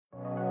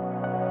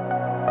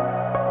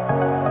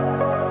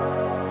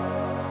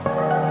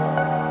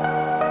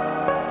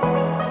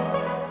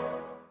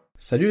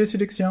Salut les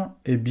Silexiens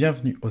et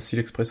bienvenue au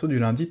SILEXpresso du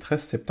lundi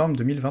 13 septembre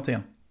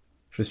 2021.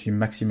 Je suis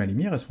Maxime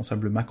Alimi,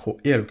 responsable macro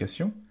et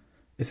allocation,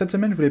 et cette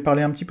semaine je voulais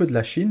parler un petit peu de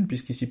la Chine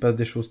puisqu'il s'y passe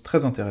des choses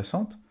très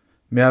intéressantes,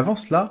 mais avant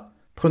cela,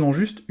 prenons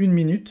juste une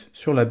minute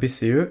sur la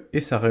BCE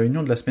et sa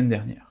réunion de la semaine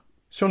dernière.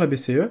 Sur la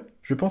BCE,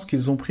 je pense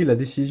qu'ils ont pris la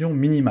décision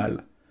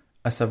minimale,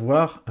 à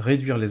savoir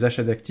réduire les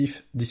achats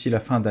d'actifs d'ici la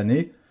fin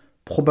d'année,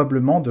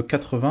 probablement de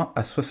 80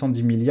 à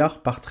 70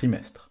 milliards par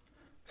trimestre.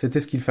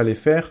 C'était ce qu'il fallait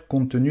faire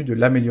compte tenu de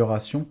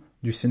l'amélioration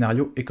du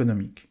scénario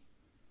économique.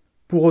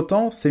 Pour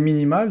autant, c'est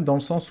minimal dans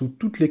le sens où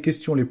toutes les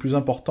questions les plus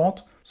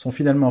importantes sont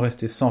finalement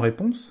restées sans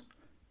réponse,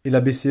 et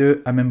la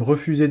BCE a même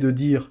refusé de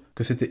dire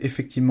que c'était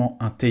effectivement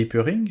un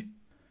tapering.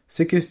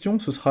 Ces questions,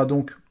 ce sera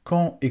donc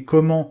quand et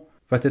comment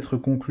va être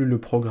conclu le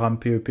programme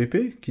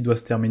PEPP, qui doit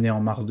se terminer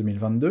en mars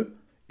 2022,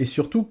 et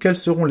surtout quels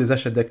seront les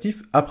achats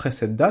d'actifs après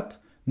cette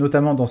date,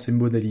 notamment dans ses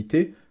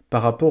modalités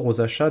par rapport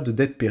aux achats de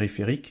dettes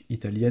périphériques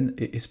italiennes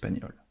et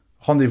espagnoles.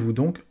 Rendez-vous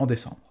donc en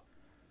décembre.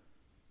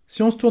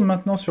 Si on se tourne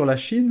maintenant sur la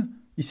Chine,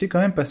 il s'est quand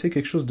même passé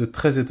quelque chose de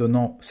très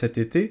étonnant cet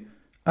été,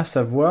 à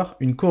savoir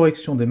une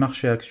correction des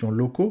marchés actions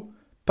locaux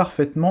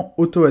parfaitement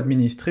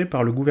auto-administrée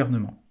par le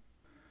gouvernement.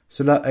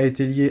 Cela a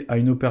été lié à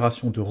une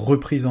opération de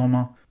reprise en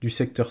main du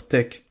secteur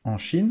tech en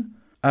Chine,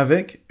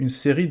 avec une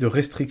série de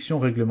restrictions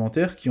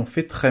réglementaires qui ont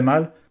fait très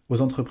mal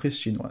aux entreprises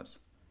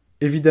chinoises.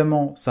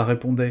 Évidemment, ça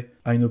répondait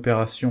à une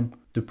opération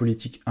de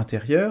politique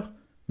intérieure,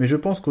 mais je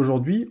pense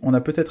qu'aujourd'hui, on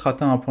a peut-être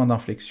atteint un point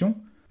d'inflexion,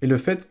 et le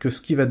fait que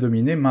ce qui va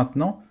dominer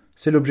maintenant,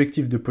 c'est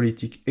l'objectif de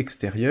politique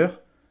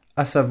extérieure,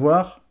 à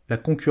savoir la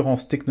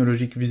concurrence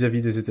technologique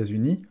vis-à-vis des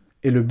États-Unis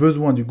et le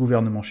besoin du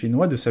gouvernement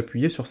chinois de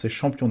s'appuyer sur ses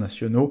champions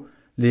nationaux,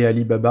 les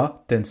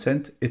Alibaba,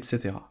 Tencent,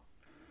 etc.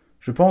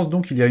 Je pense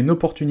donc qu'il y a une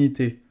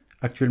opportunité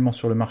actuellement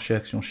sur le marché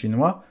action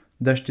chinois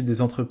d'acheter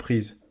des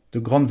entreprises de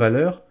grande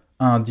valeur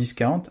à un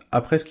discount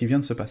après ce qui vient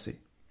de se passer.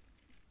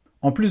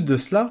 En plus de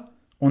cela,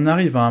 on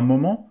arrive à un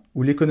moment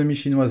où l'économie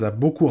chinoise a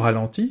beaucoup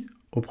ralenti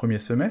au premier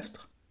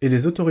semestre, et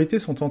les autorités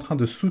sont en train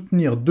de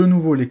soutenir de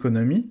nouveau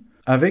l'économie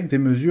avec des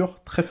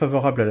mesures très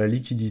favorables à la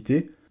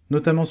liquidité,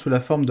 notamment sous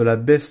la forme de la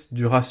baisse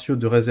du ratio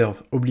de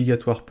réserve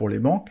obligatoire pour les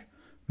banques,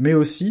 mais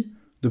aussi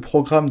de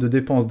programmes de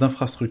dépenses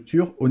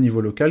d'infrastructures au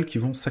niveau local qui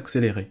vont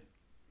s'accélérer.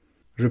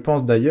 Je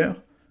pense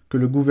d'ailleurs que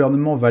le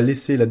gouvernement va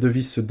laisser la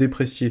devise se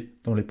déprécier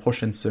dans les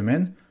prochaines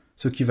semaines,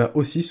 ce qui va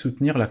aussi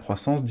soutenir la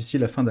croissance d'ici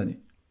la fin d'année.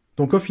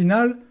 Donc au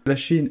final, la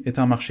Chine est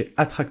un marché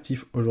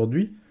attractif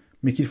aujourd'hui,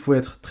 mais qu'il faut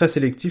être très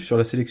sélectif sur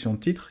la sélection de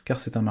titres, car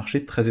c'est un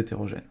marché très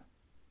hétérogène.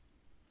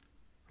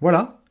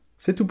 Voilà,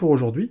 c'est tout pour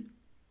aujourd'hui.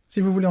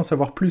 Si vous voulez en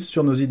savoir plus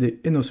sur nos idées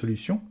et nos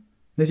solutions,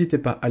 n'hésitez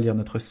pas à lire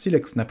notre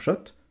Select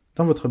Snapshot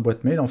dans votre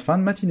boîte mail en fin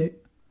de matinée.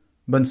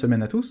 Bonne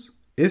semaine à tous,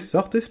 et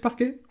sortez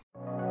sparkés!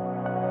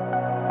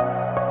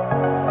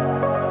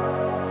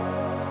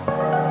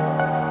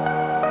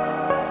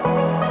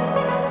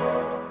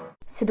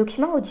 Ce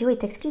document audio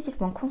est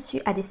exclusivement conçu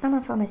à des fins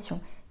d'information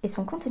et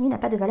son contenu n'a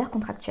pas de valeur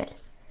contractuelle.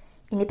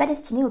 Il n'est pas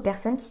destiné aux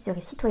personnes qui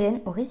seraient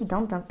citoyennes ou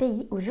résidentes d'un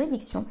pays ou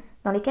juridiction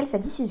dans lesquelles sa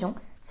diffusion,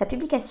 sa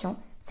publication,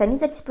 sa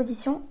mise à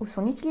disposition ou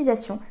son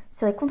utilisation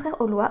seraient contraires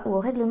aux lois ou aux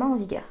règlements en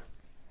vigueur.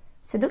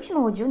 Ce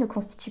document audio ne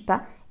constitue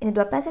pas et ne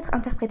doit pas être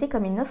interprété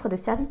comme une offre de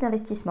service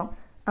d'investissement,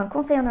 un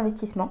conseil en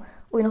investissement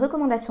ou une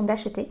recommandation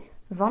d'acheter,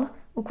 vendre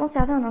ou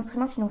conserver un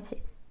instrument financier.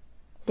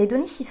 Les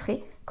données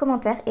chiffrées,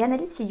 commentaires et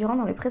analyses figurant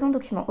dans le présent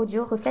document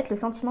audio reflètent le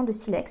sentiment de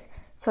Silex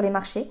sur les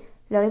marchés,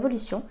 leur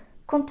évolution,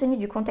 compte tenu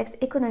du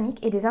contexte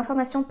économique et des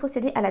informations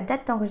possédées à la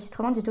date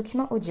d'enregistrement du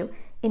document audio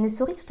et ne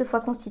sauraient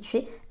toutefois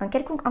constituer un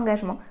quelconque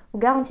engagement ou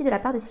garantie de la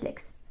part de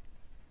Silex.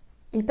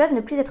 Ils peuvent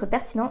ne plus être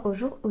pertinents au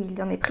jour où il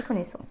en est pris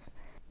connaissance.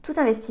 Tout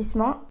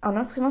investissement en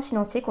instruments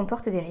financiers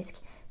comporte des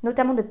risques,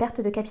 notamment de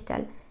perte de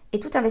capital, et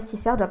tout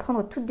investisseur doit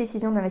prendre toute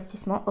décision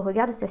d'investissement au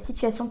regard de sa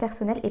situation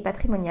personnelle et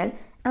patrimoniale,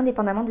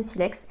 indépendamment de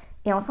Silex,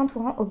 et en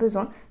s'entourant au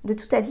besoin de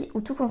tout avis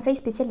ou tout conseil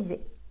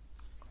spécialisé.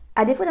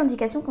 À défaut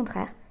d'indications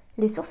contraires,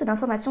 les sources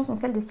d'information sont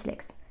celles de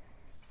Silex.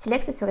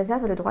 Silex se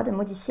réserve le droit de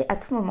modifier à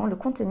tout moment le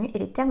contenu et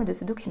les termes de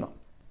ce document.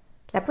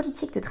 La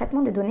politique de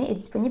traitement des données est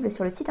disponible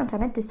sur le site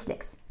internet de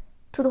Silex.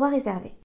 Tout droit réservé.